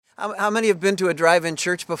How many have been to a drive-in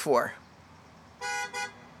church before?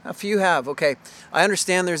 A few have, okay. I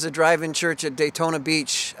understand there's a drive-in church at Daytona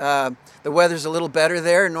Beach. The weather's a little better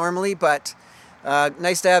there normally, but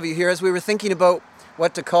nice to have you here. As we were thinking about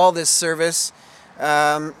what to call this service,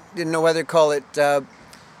 didn't know whether to call it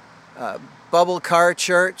Bubble Car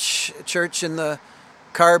Church, Church in the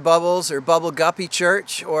Car Bubbles, or Bubble Guppy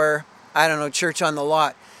Church, or I don't know, Church on the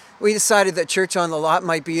Lot. We decided that Church on the Lot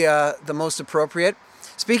might be the most appropriate.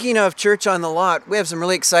 Speaking of Church on the Lot, we have some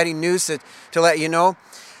really exciting news to let you know.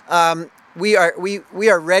 We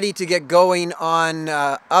are ready to get going on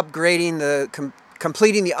upgrading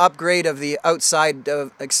completing the upgrade of the outside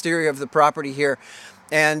exterior of the property here,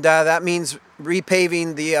 and that means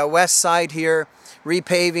repaving the west side here,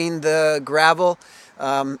 repaving the gravel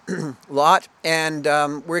lot, and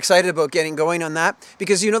we're excited about getting going on that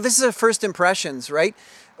because this is a first impressions, right?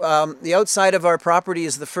 The outside of our property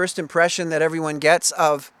is the first impression that everyone gets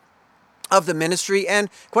of the ministry and,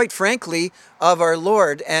 quite frankly, of our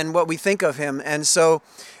Lord and what we think of Him. And so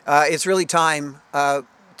it's really time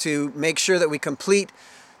to make sure that we complete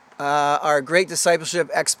our Great Discipleship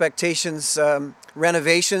Expectations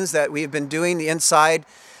renovations that we've been doing, the inside,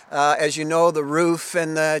 as you know, the roof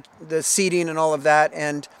and the seating and all of that.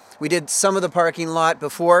 And we did some of the parking lot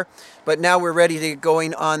before, but now we're ready to get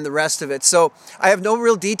going on the rest of it. So I have no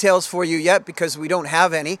real details for you yet because we don't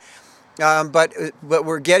have any, but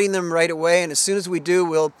we're getting them right away. And as soon as we do,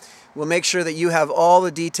 we'll make sure that you have all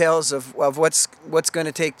the details of what's going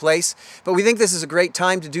to take place. But we think this is a great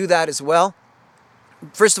time to do that as well.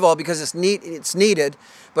 First of all, because it's needed,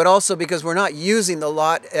 but also because we're not using the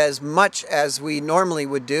lot as much as we normally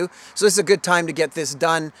would do. So this is a good time to get this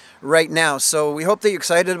done right now. So we hope that you're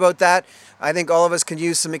excited about that. I think all of us can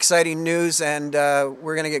use some exciting news, and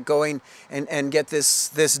we're going to get going and get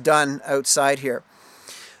this done outside here.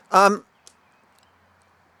 One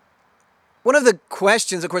of the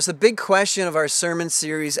questions, of course, the big question of our sermon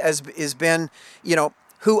series has been,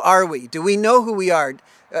 who are we? Do we know who we are?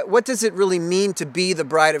 What does it really mean to be the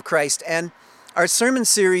bride of Christ? And our sermon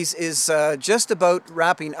series is just about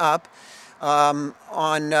wrapping up on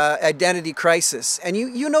identity crisis. And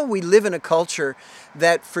we live in a culture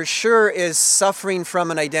that for sure is suffering from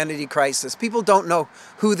an identity crisis. People don't know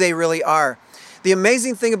who they really are. The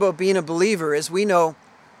amazing thing about being a believer is we know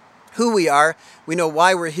who we are, we know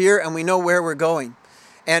why we're here, and we know where we're going.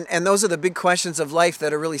 And those are the big questions of life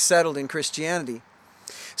that are really settled in Christianity.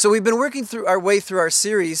 So we've been working through our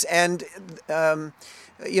series, and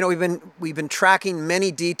we've been tracking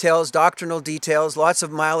many details, doctrinal details, lots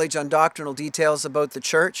of mileage on doctrinal details about the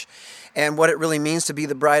church and what it really means to be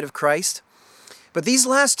the bride of Christ. But these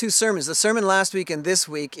last two sermons, the sermon last week and this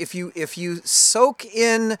week, if you soak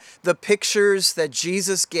in the pictures that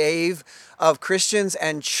Jesus gave of Christians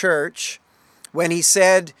and church when He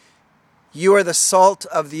said, "You are the salt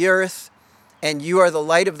of the earth and you are the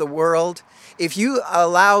light of the world," if you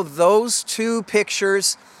allow those two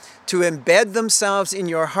pictures to embed themselves in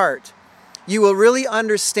your heart, you will really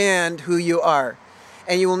understand who you are.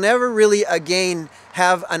 And you will never really again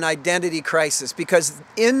have an identity crisis, because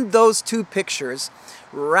in those two pictures,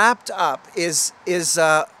 wrapped up is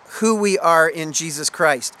who we are in Jesus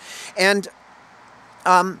Christ. And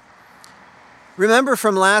remember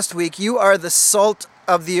from last week, you are the salt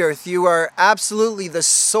of the earth. You are absolutely the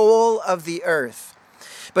soul of the earth.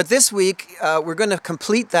 But this week, we're going to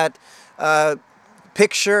complete that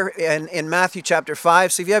picture in Matthew chapter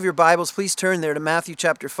 5. So if you have your Bibles, please turn there to Matthew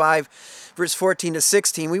chapter 5, verse 14 to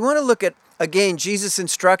 16. We want to look at, again, Jesus'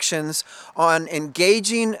 instructions on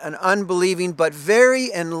engaging an unbelieving but very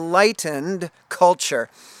enlightened culture.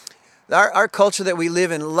 Our culture that we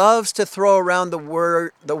live in loves to throw around the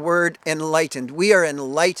word enlightened. We are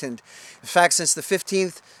enlightened. In fact, since the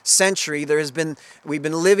 15th century, we've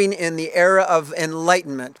been living in the era of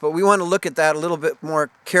enlightenment. But we want to look at that a little bit more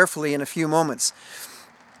carefully in a few moments.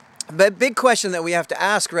 The big question that we have to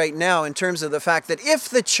ask right now, in terms of the fact that if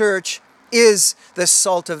the church is the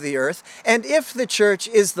salt of the earth, and if the church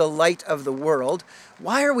is the light of the world,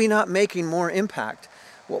 why are we not making more impact?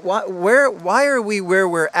 Why are we where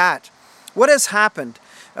we're at? What has happened?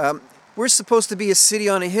 We're supposed to be a city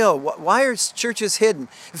on a hill. Why are churches hidden?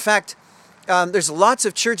 In fact, there's lots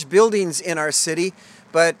of church buildings in our city,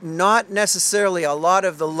 but not necessarily a lot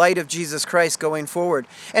of the light of Jesus Christ going forward.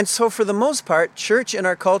 And so for the most part, church in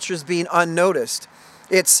our culture is being unnoticed.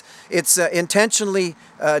 It's intentionally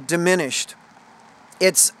diminished.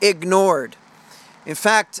 It's ignored. In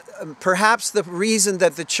fact, perhaps the reason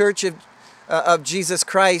that the church of Jesus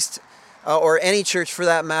Christ, or any church for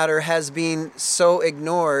that matter, has been so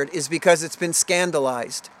ignored is because it's been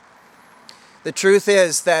scandalized. The truth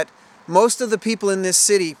is that Most of the people in this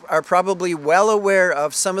city are probably well aware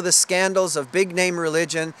of some of the scandals of big name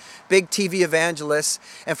religion, big TV evangelists,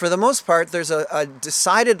 and for the most part, there's a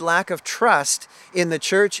decided lack of trust in the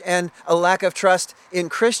church and a lack of trust in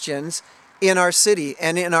Christians in our city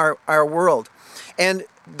and in our world. And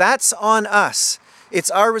that's on us.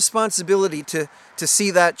 It's our responsibility to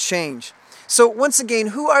see that change. So once again,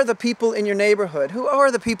 who are the people in your neighborhood? Who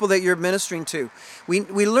are the people that you're ministering to?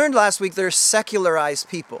 We learned last week they're secularized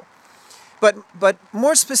people. But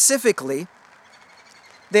more specifically,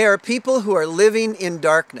 they are people who are living in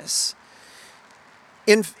darkness.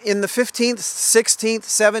 In the 15th, 16th,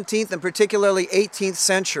 17th, and particularly 18th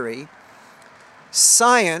century,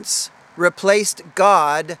 science replaced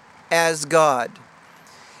God as God.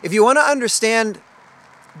 If you want to understand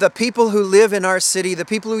the people who live in our city, the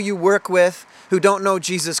people who you work with, who don't know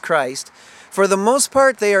Jesus Christ, for the most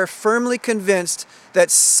part, they are firmly convinced that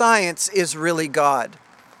science is really God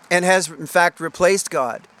and has, in fact, replaced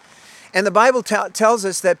God. And the Bible tells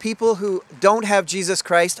us that people who don't have Jesus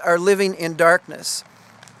Christ are living in darkness.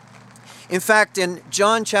 In fact, in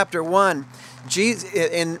John chapter 1, Jesus,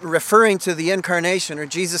 in referring to the incarnation or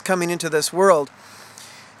Jesus coming into this world,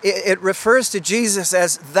 it refers to Jesus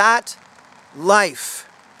as that life,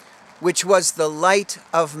 which was the light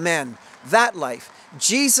of men. That life.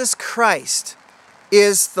 Jesus Christ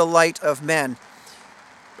is the light of men.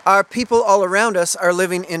 Our people all around us are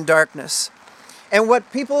living in darkness. And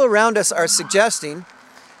what people around us are suggesting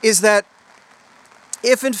is that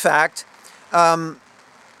if in fact there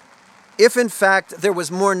was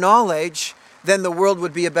more knowledge, then the world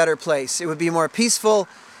would be a better place. It would be more peaceful.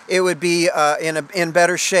 It would be in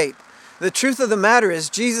better shape. The truth of the matter is,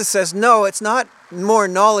 Jesus says, no, it's not more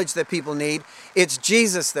knowledge that people need. It's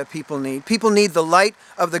Jesus that people need. People need the light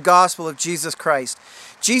of the gospel of Jesus Christ.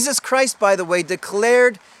 Jesus Christ, by the way,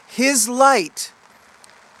 declared his light,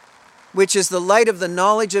 which is the light of the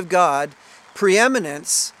knowledge of God,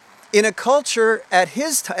 preeminence in a culture at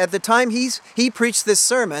the time he preached this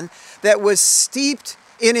sermon that was steeped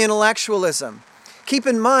in intellectualism. Keep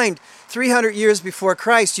in mind, 300 years before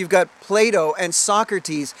Christ, you've got Plato and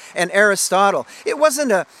Socrates and Aristotle. It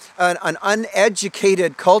wasn't an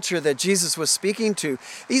uneducated culture that Jesus was speaking to.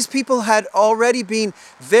 These people had already been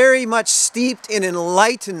very much steeped in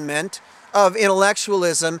enlightenment of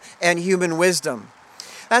intellectualism and human wisdom.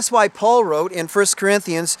 That's why Paul wrote in 1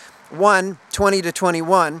 Corinthians 1,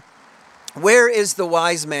 20-21, "Where is the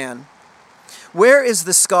wise man? Where is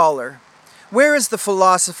the scholar? Where is the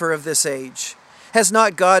philosopher of this age? Has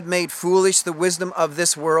not God made foolish the wisdom of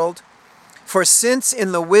this world? For since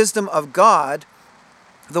in the wisdom of God,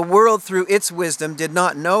 the world through its wisdom did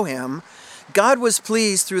not know him, God was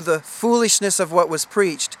pleased through the foolishness of what was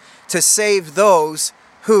preached to save those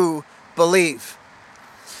who believe."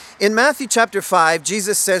 In Matthew chapter 5,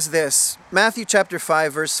 Jesus says this, Matthew chapter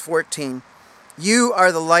 5, verse 14, "You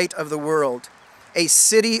are the light of the world. A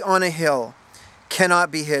city on a hill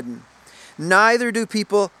cannot be hidden. Neither do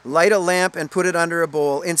people light a lamp and put it under a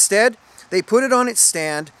bowl. Instead, they put it on its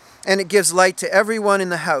stand, and it gives light to everyone in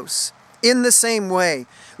the house. In the same way,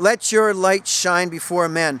 let your light shine before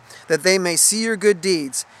men, that they may see your good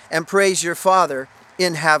deeds and praise your Father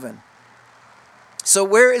in heaven." So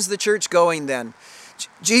where is the church going then?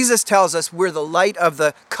 Jesus tells us we're the light of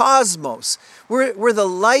the cosmos. We're the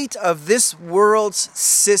light of this world's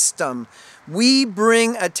system. We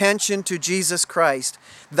bring attention to Jesus Christ.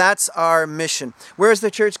 That's our mission. Where is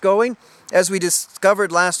the church going? As we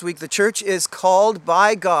discovered last week, the church is called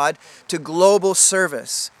by God to global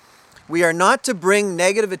service. We are not to bring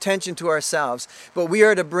negative attention to ourselves, but we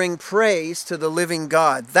are to bring praise to the living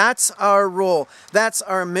God. That's our role. That's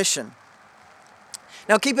our mission.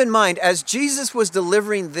 Now keep in mind, as Jesus was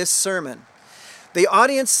delivering this sermon, the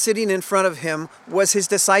audience sitting in front of him was his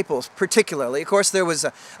disciples, particularly. Of course, there was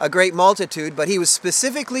a great multitude, but he was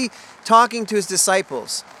specifically talking to his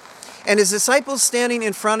disciples. And his disciples standing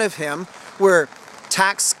in front of him were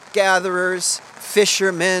tax gatherers,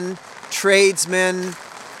 fishermen, tradesmen.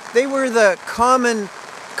 They were the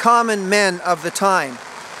common men of the time.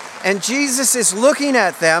 And Jesus is looking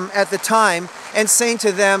at them at the time and saying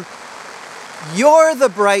to them, "You're the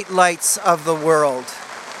bright lights of the world."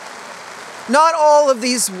 Not all of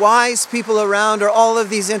these wise people around or all of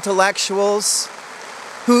these intellectuals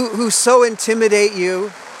who so intimidate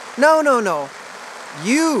you. No.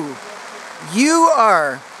 You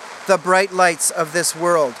are the bright lights of this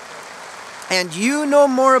world. And you know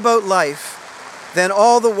more about life than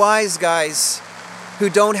all the wise guys who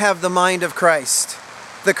don't have the mind of Christ,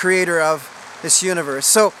 the creator of this universe.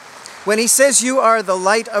 So when he says you are the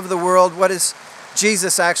light of the world, what is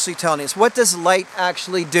Jesus actually telling us? What does light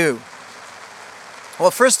actually do? Well,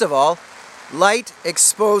 first of all, light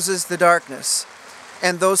exposes the darkness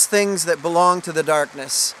and those things that belong to the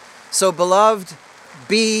darkness. So, beloved,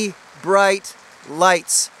 be bright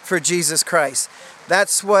lights for Jesus Christ.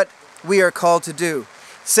 That's what we are called to do.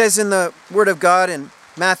 It says in the Word of God in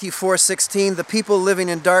Matthew 4:16, the people living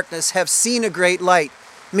in darkness have seen a great light,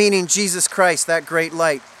 meaning Jesus Christ, that great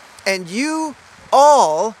light. And you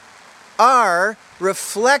all are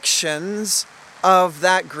reflections of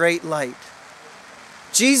that great light.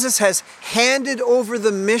 Jesus has handed over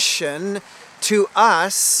the mission to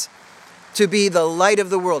us to be the light of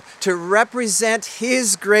the world, to represent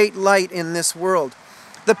His great light in this world.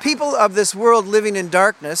 The people of this world living in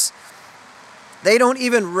darkness, they don't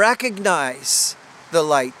even recognize the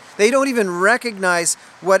light. They don't even recognize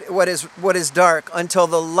what is dark until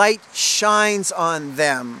the light shines on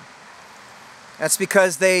them. That's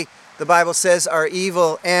because the Bible says, are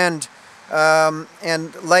evil and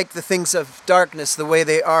like the things of darkness the way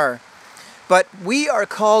they are. But we are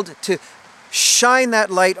called to shine that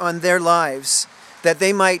light on their lives, that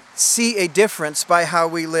they might see a difference by how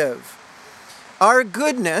we live. Our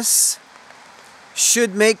goodness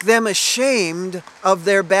should make them ashamed of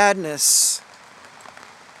their badness.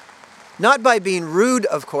 Not by being rude,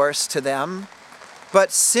 of course, to them,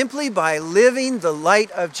 but simply by living the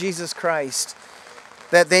light of Jesus Christ,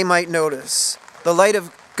 that they might notice. The light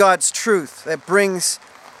of God's truth that brings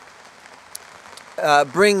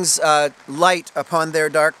light upon their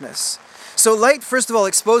darkness. So light, first of all,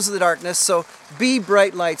 exposes the darkness, so be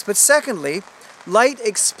bright lights. But secondly, light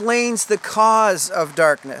explains the cause of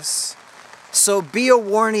darkness. So be a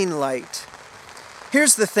warning light.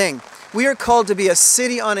 Here's the thing. We are called to be a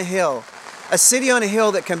city on a hill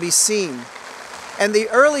that can be seen. And the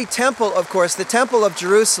early temple, of course, the temple of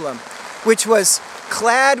Jerusalem, which was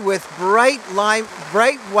clad with bright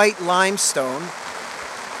white limestone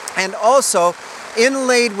and also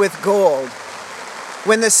inlaid with gold.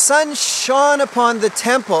 When the sun shone upon the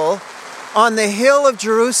temple on the hill of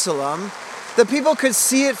Jerusalem, the people could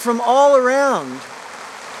see it from all around,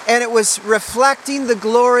 and it was reflecting the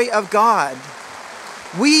glory of God.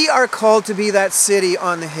 We are called to be that city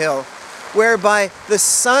on the hill, whereby the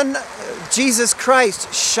sun, Jesus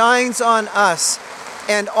Christ, shines on us,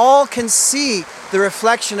 and all can see the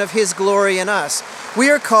reflection of His glory in us. We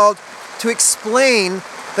are called to explain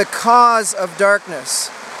the cause of darkness.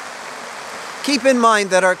 Keep in mind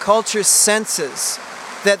that our culture senses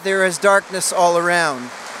that there is darkness all around.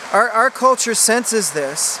 Our culture senses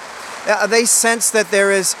this. They sense that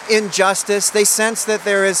there is injustice. They sense that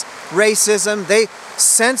there is racism. They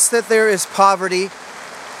sense that there is poverty.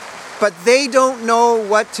 But they don't know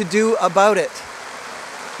what to do about it,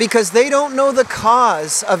 because they don't know the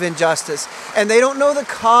cause of injustice, and they don't know the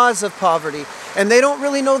cause of poverty, and they don't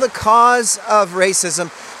really know the cause of racism.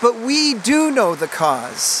 But we do know the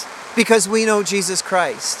cause, because we know Jesus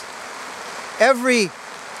Christ. Every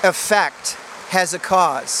effect has a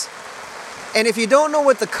cause. And if you don't know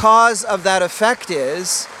what the cause of that effect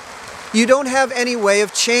is, you don't have any way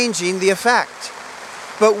of changing the effect.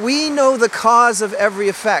 But we know the cause of every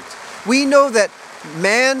effect. We know that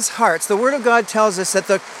man's hearts, the Word of God tells us that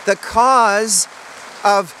the cause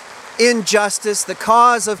of injustice, the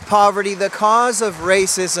cause of poverty, the cause of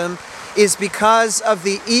racism is because of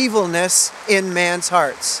the evilness in man's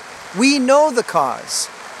hearts. We know the cause.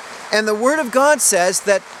 And the Word of God says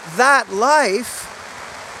that that life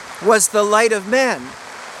was the light of men.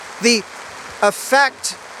 The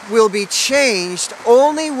effect will be changed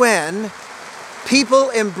only when people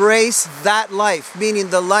embrace that life, meaning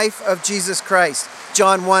the life of Jesus Christ.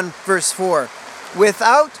 John 1 verse 4.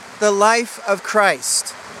 Without the life of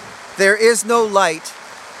Christ, there is no light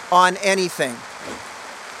on anything.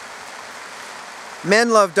 Men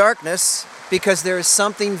love darkness because there is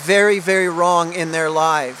something very, very wrong in their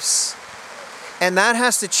lives. And that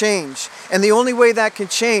has to change. And the only way that can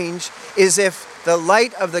change is if the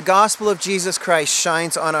light of the gospel of Jesus Christ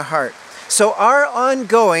shines on a heart. So our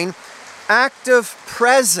ongoing active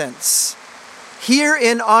presence here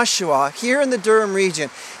in Oshawa, here in the Durham region,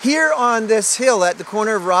 here on this hill at the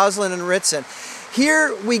corner of Roslyn and Ritson,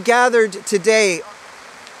 here we gathered today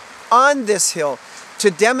on this hill to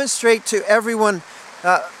demonstrate to everyone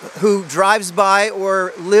who drives by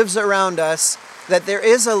or lives around us that there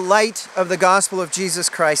is a light of the gospel of Jesus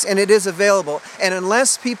Christ, and it is available. And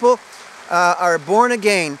unless people are born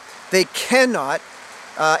again, they cannot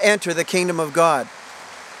enter the kingdom of God.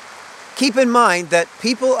 Keep in mind that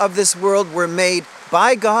people of this world were made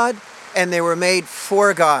by God, and they were made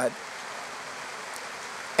for God.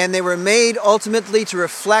 And they were made ultimately to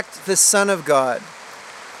reflect the Son of God.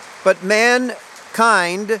 But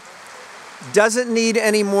mankind doesn't need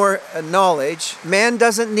any more knowledge. Man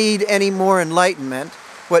doesn't need any more enlightenment.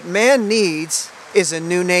 What man needs is a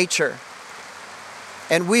new nature.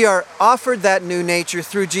 And we are offered that new nature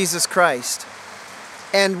through Jesus Christ.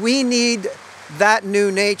 And we need that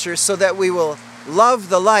new nature so that we will love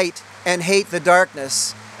the light and hate the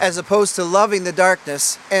darkness, as opposed to loving the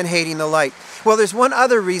darkness and hating the light. Well, there's one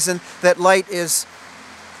other reason that light is,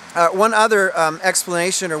 one other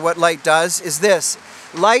explanation, or what light does, is this.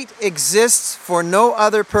 Light exists for no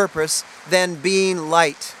other purpose than being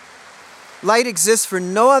light. Light exists for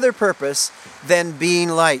no other purpose than being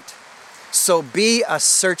light. So be a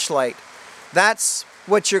searchlight. That's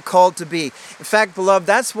what you're called to be. In fact, beloved,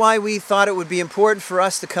 that's why we thought it would be important for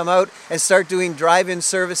us to come out and start doing drive-in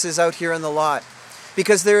services out here on the lot.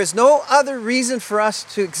 Because there is no other reason for us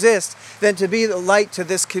to exist than to be the light to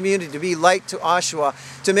this community, to be light to Oshawa,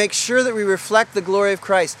 to make sure that we reflect the glory of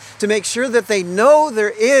Christ, to make sure that they know there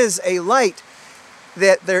is a light,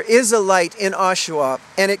 that there is a light in Oshawa,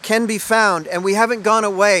 and it can be found, and we haven't gone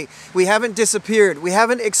away, we haven't disappeared, we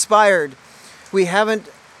haven't expired, we haven't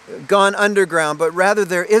gone underground, but rather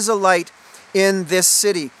there is a light in this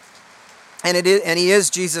city, and He is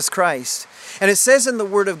Jesus Christ. And it says in the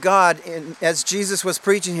Word of God, as Jesus was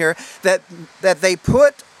preaching here, that they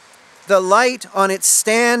put the light on its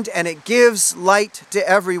stand and it gives light to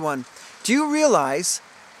everyone. Do you realize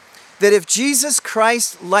that if Jesus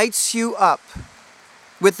Christ lights you up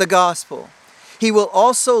with the gospel, He will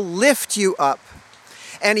also lift you up,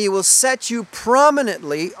 and He will set you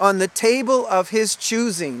prominently on the table of His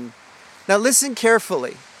choosing? Now listen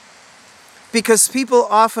carefully, because people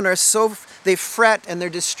often are they fret and they're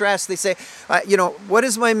distressed. They say, what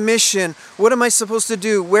is my mission? What am I supposed to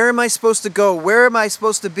do? Where am I supposed to go? Where am I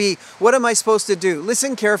supposed to be? What am I supposed to do?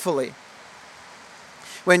 Listen carefully.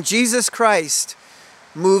 When Jesus Christ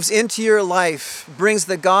moves into your life, brings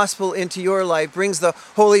the gospel into your life, brings the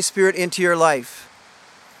Holy Spirit into your life,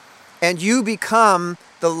 and you become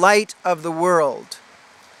the light of the world,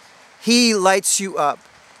 He lights you up.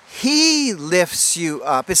 He lifts you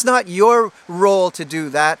up. It's not your role to do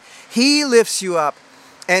that. He lifts you up,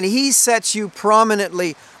 and He sets you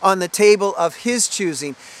prominently on the table of His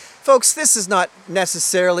choosing. Folks, this is not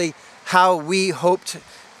necessarily how we hoped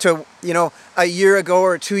to, a year ago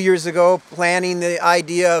or 2 years ago, planning the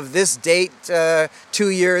idea of this date, 2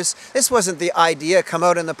 years. This wasn't the idea, come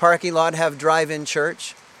out in the parking lot, have drive-in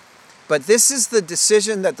church. But this is the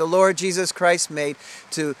decision that the Lord Jesus Christ made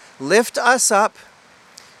to lift us up,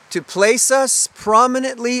 to place us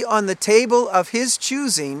prominently on the table of His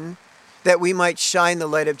choosing, that we might shine the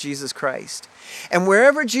light of Jesus Christ. And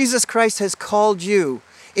wherever Jesus Christ has called you,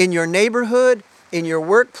 in your neighborhood, in your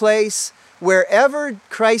workplace, wherever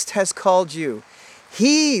Christ has called you,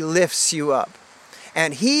 He lifts you up,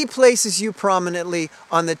 and He places you prominently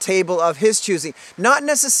on the table of His choosing. Not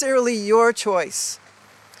necessarily your choice,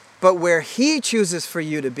 but where He chooses for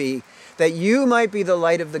you to be, that you might be the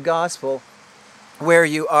light of the gospel where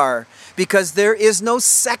you are, because there is no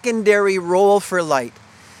secondary role for light.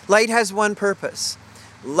 Light has one purpose.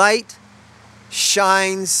 Light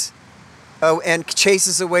shines and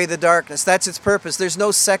chases away the darkness. That's its purpose. There's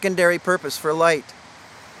no secondary purpose for light.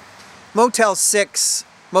 Motel 6,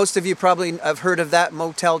 most of you probably have heard of that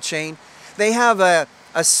motel chain. They have a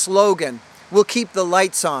slogan, "We'll keep the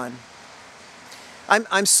lights on."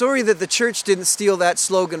 I'm sorry that the church didn't steal that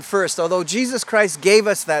slogan first, although Jesus Christ gave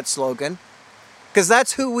us that slogan, because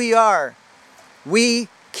that's who we are. We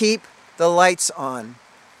keep the lights on.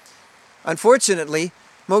 Unfortunately,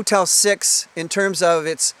 Motel 6, in terms of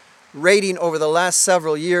its rating over the last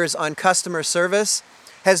several years on customer service,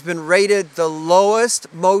 has been rated the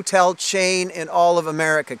lowest motel chain in all of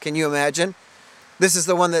America. Can you imagine? This is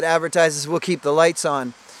the one that advertises, "We'll keep the lights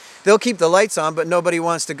on." They'll keep the lights on, but nobody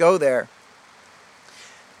wants to go there.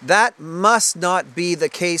 That must not be the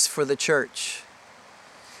case for the church.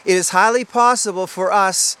 It is highly possible for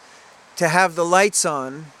us to have the lights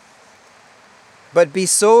on, but be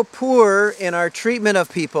so poor in our treatment of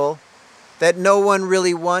people that no one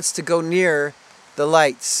really wants to go near the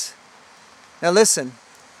lights. Now listen,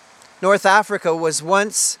 North Africa was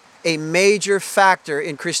once a major factor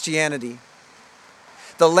in Christianity.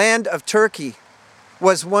 The land of Turkey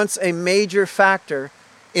was once a major factor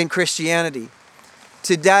in Christianity.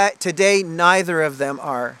 Today, neither of them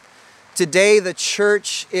are. Today, the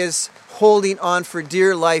church is holding on for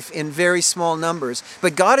dear life in very small numbers.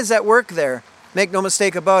 But God is at work there. Make no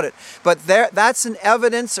mistake about it. But that's an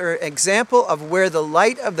evidence or example of where the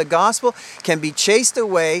light of the gospel can be chased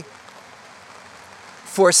away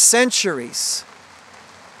for centuries.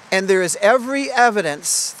 And there is every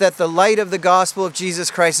evidence that the light of the gospel of Jesus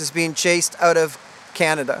Christ is being chased out of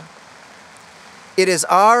Canada. It is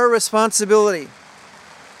our responsibility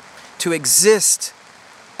to exist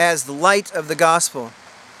as the light of the gospel.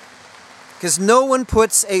 Because no one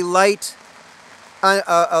puts a lamp,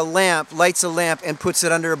 lights a lamp and puts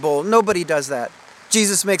it under a bowl. Nobody does that.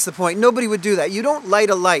 Jesus makes the point. Nobody would do that. You don't light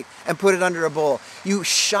a light and put it under a bowl. You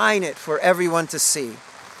shine it for everyone to see.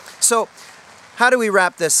 So, how do we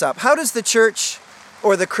wrap this up? How does the church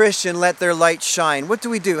or the Christian let their light shine? What do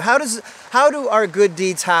we do? How do our good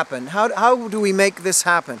deeds happen? How do we make this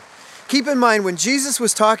happen? Keep in mind, when Jesus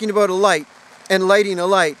was talking about a light and lighting a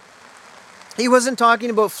light, he wasn't talking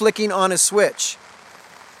about flicking on a switch,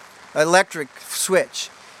 electric switch.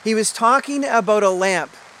 He was talking about a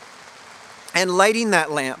lamp and lighting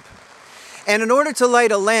that lamp. And in order to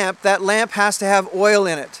light a lamp, that lamp has to have oil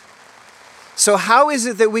in it. So how is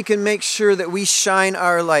it that we can make sure that we shine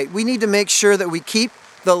our light? We need to make sure that we keep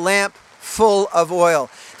the lamp full of oil,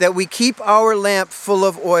 that we keep our lamp full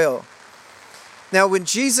of oil. Now, when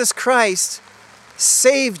Jesus Christ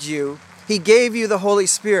saved you, he gave you the Holy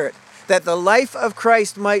Spirit, that the life of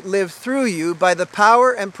Christ might live through you by the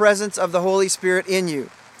power and presence of the Holy Spirit in you.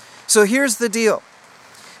 So here's the deal.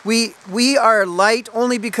 We are light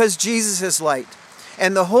only because Jesus is light.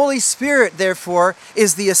 And the Holy Spirit, therefore,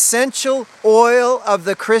 is the essential oil of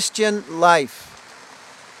the Christian life.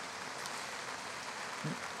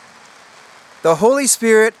 The Holy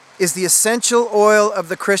Spirit is the essential oil of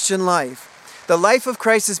the Christian life. The life of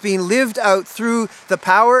Christ is being lived out through the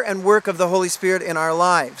power and work of the Holy Spirit in our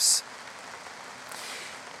lives.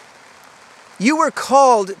 You were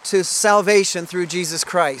called to salvation through Jesus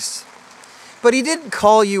Christ. But he didn't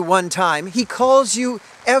call you one time. He calls you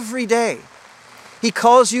every day. He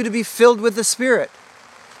calls you to be filled with the Spirit,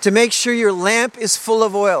 to make sure your lamp is full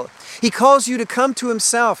of oil. He calls you to come to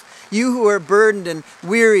himself, you who are burdened and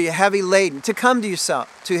weary, heavy laden, to come to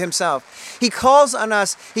himself. He calls on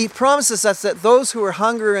us, he promises us that those who are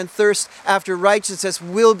hungry and thirst after righteousness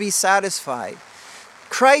will be satisfied.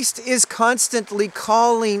 Christ is constantly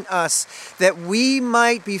calling us that we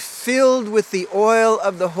might be filled with the oil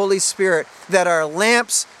of the Holy Spirit, that our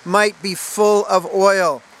lamps might be full of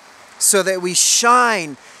oil, so that we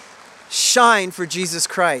shine for Jesus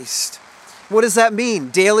Christ. What does that mean?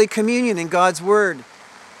 Daily communion in God's Word,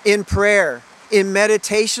 in prayer, in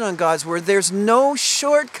meditation on God's Word. There's no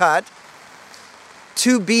shortcut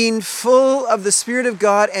to being full of the Spirit of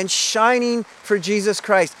God and shining for Jesus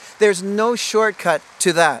Christ. There's no shortcut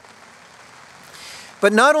to that.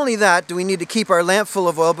 But not only that do we need to keep our lamp full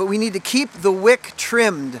of oil, but we need to keep the wick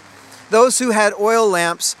trimmed. Those who had oil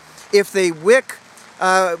lamps, if the wick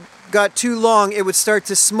got too long, it would start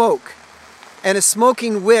to smoke. And a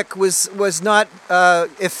smoking wick was not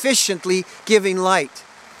efficiently giving light.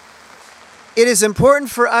 It is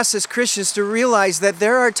important for us as Christians to realize that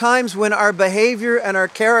there are times when our behavior and our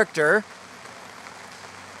character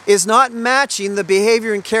is not matching the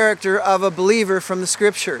behavior and character of a believer from the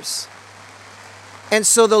Scriptures. And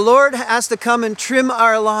so the Lord has to come and trim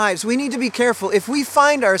our lives. We need to be careful. If we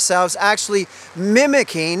find ourselves actually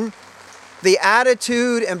mimicking the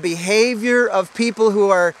attitude and behavior of people who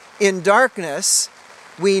are in darkness,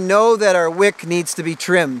 we know that our wick needs to be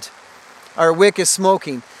trimmed. Our wick is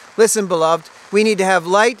smoking. Listen, beloved, we need to have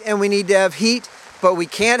light and we need to have heat, but we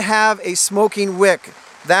can't have a smoking wick.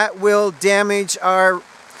 That will damage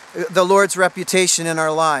the Lord's reputation in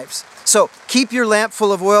our lives. So keep your lamp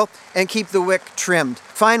full of oil and keep the wick trimmed.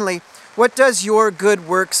 Finally, what does your good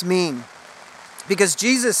works mean? Because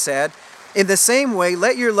Jesus said, in the same way,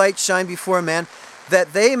 let your light shine before men,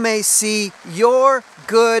 that they may see your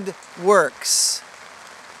good works.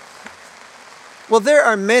 Well, there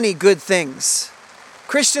are many good things.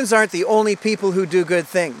 Christians aren't the only people who do good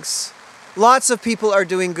things. Lots of people are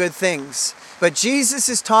doing good things. But Jesus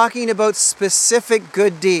is talking about specific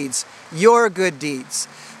good deeds, your good deeds,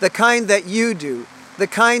 the kind that you do, the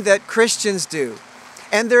kind that Christians do.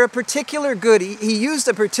 And they're a particular good. He used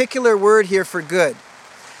a particular word here for good.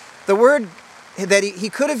 The word that he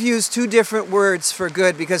could have used two different words for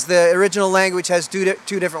good because the original language has two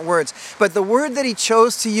different words. But the word that he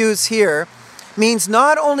chose to use here means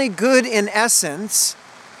not only good in essence,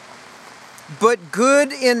 but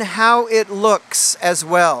good in how it looks as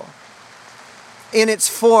well, in its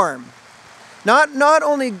form. Not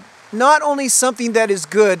only something that is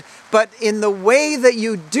good, but in the way that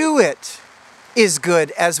you do it is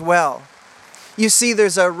good as well. You see,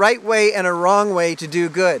 there's a right way and a wrong way to do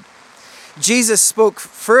good. Jesus spoke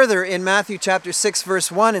further in Matthew chapter 6,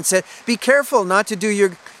 verse 1 and said, be careful not to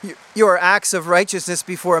do your acts of righteousness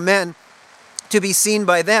before men to be seen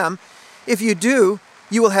by them. If you do,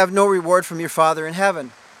 you will have no reward from your Father in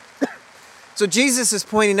heaven. So Jesus is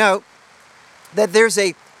pointing out that there's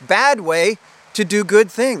a bad way to do good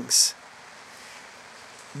things.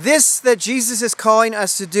 This that Jesus is calling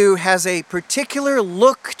us to do has a particular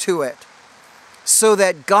look to it, so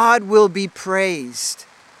that God will be praised.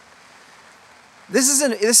 This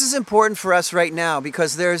is important for us right now,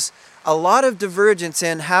 because there's a lot of divergence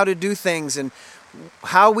in how to do things and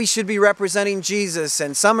how we should be representing Jesus,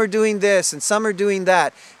 and some are doing this and some are doing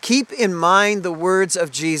that. Keep in mind the words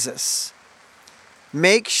of Jesus.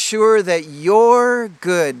 Make sure that your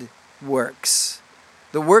good works,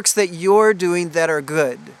 the works that you're doing that are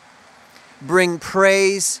good, bring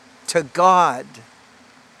praise to God.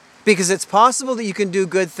 Because it's possible that you can do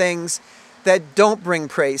good things that don't bring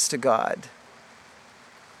praise to God.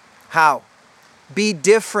 How? Be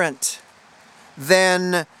different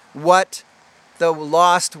than what the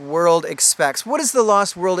lost world expects. What does the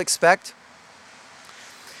lost world expect?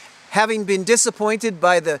 Having been disappointed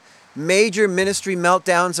by the major ministry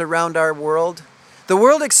meltdowns around our world, the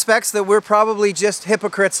world expects that we're probably just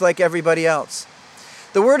hypocrites like everybody else.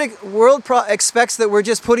 The world expects that we're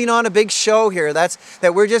just putting on a big show here. That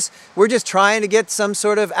we're just trying to get some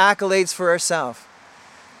sort of accolades for ourselves.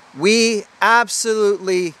 We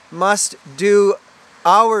absolutely must do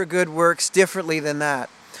our good works differently than that.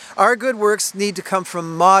 Our good works need to come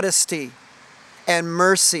from modesty and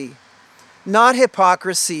mercy, not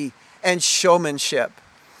hypocrisy and showmanship.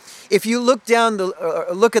 If you look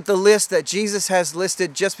at the list that Jesus has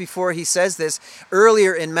listed just before he says this,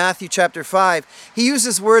 earlier in Matthew chapter 5, he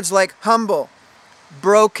uses words like humble,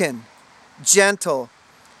 broken, gentle,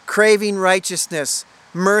 craving righteousness,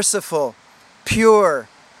 merciful, pure,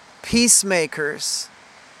 peacemakers.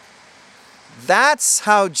 That's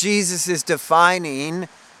how Jesus is defining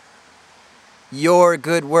your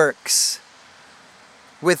good works,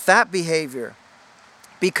 with that behavior.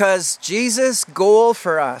 Because Jesus' goal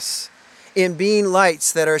for us in being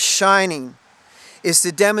lights that are shining is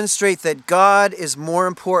to demonstrate that God is more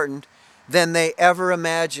important than they ever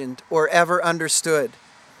imagined or ever understood.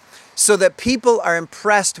 So that people are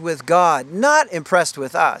impressed with God, not impressed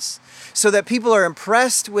with us. So that people are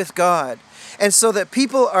impressed with God. And so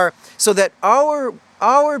that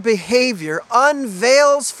our behavior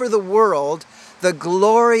unveils for the world the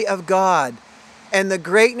glory of God and the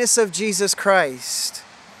greatness of Jesus Christ.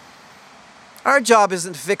 Our job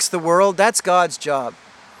isn't to fix the world, that's God's job.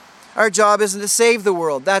 Our job isn't to save the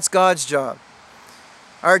world, that's God's job.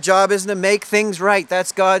 Our job isn't to make things right,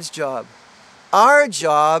 that's God's job. Our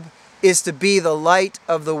job is to be the light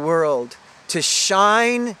of the world, to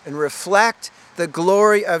shine and reflect the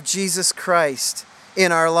glory of Jesus Christ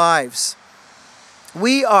in our lives.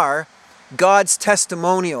 We are God's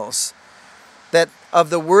testimonials of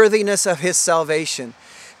the worthiness of his salvation.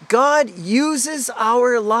 God uses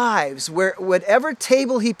our lives, whatever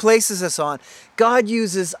table he places us on, God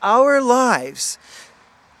uses our lives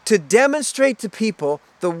to demonstrate to people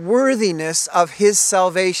the worthiness of his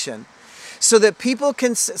salvation. So that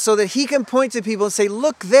he can point to people and say,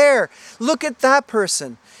 look there, look at that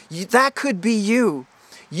person. That could be you.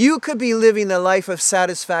 You could be living a life of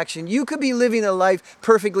satisfaction. You could be living a life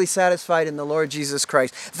perfectly satisfied in the Lord Jesus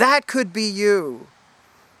Christ. That could be you.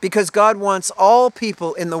 Because God wants all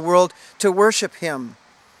people in the world to worship him.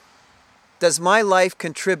 Does my life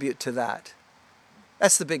contribute to that?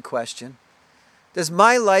 That's the big question. Does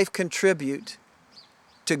my life contribute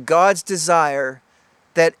to God's desire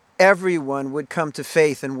that everyone would come to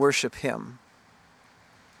faith and worship him?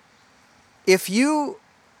 If you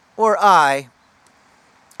or I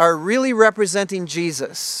are really representing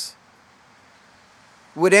Jesus,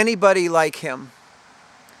 would anybody like him?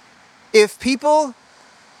 If people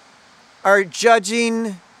are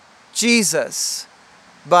judging Jesus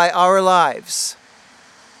by our lives,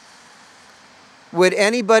 would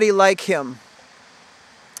anybody like him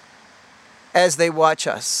as they watch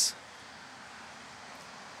us?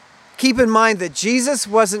 Keep in mind that Jesus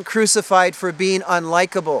wasn't crucified for being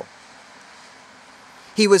unlikable.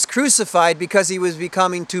 He was crucified because he was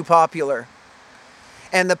becoming too popular.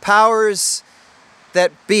 And the powers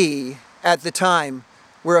that be at the time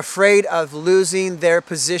were afraid of losing their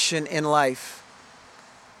position in life.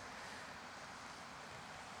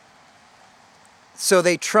 So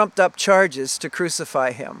they trumped up charges to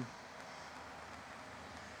crucify him.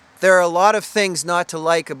 There are a lot of things not to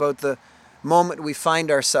like about the moment we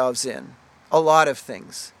find ourselves in. A lot of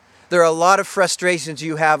things. There are a lot of frustrations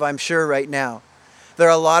you have, I'm sure, right now. There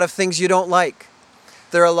are a lot of things you don't like.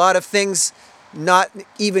 There are a lot of things not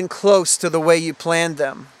even close to the way you planned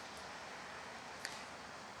them.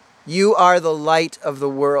 You are the light of the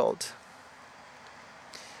world.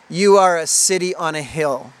 You are a city on a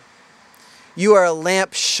hill. You are a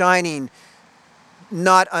lamp shining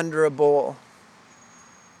not under a bowl.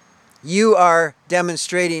 you are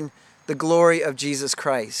demonstrating the glory of Jesus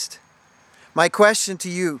Christ. My question to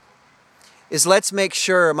you is, let's make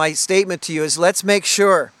sure, my statement to you is, let's make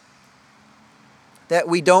sure that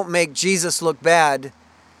we don't make Jesus look bad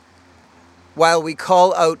while we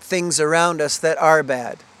call out things around us that are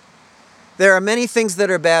bad. There are many things that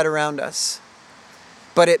are bad around us,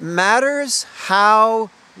 but it matters how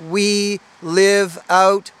we live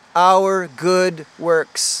out our good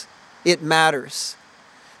works. It matters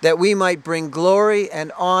that we might bring glory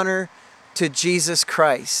and honor to Jesus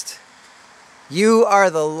Christ. You are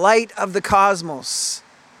the light of the cosmos,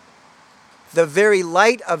 the very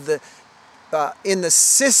light of in the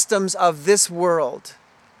systems of this world.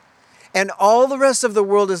 And all the rest of the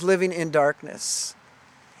world is living in darkness.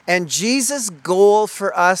 And Jesus' goal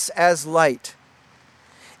for us as light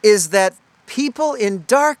is that people in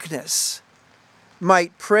darkness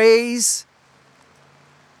might praise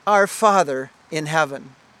our Father in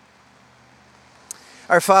heaven.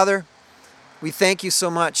 Our Father, we thank you so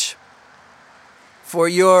much for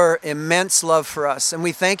your immense love for us. And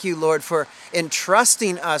we thank you, Lord, for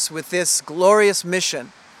entrusting us with this glorious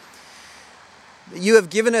mission. You have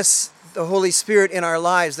given us the Holy Spirit in our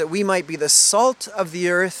lives that we might be the salt of the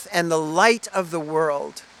earth and the light of the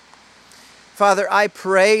world. Father, I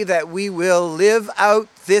pray that we will live out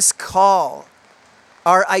this call,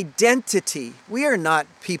 our identity. We are not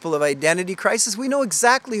people of identity crisis. We know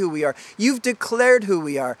exactly who we are. You've declared who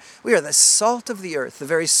we are. We are the salt of the earth, the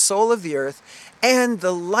very soul of the earth, and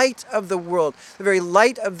the light of the world, the very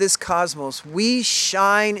light of this cosmos. We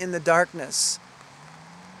shine in the darkness.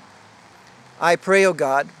 I pray, O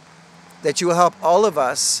God, that you will help all of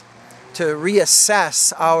us to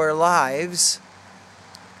reassess our lives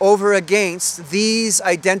over against these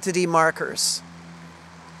identity markers.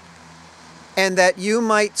 And that you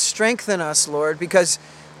might strengthen us, Lord, because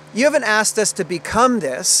you haven't asked us to become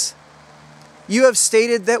this. You have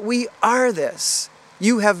stated that we are this.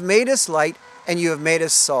 You have made us light and you have made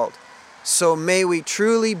us salt. So may we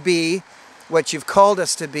truly be what you've called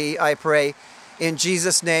us to be, I pray, in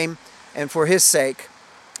Jesus' name and for his sake.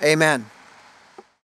 Amen.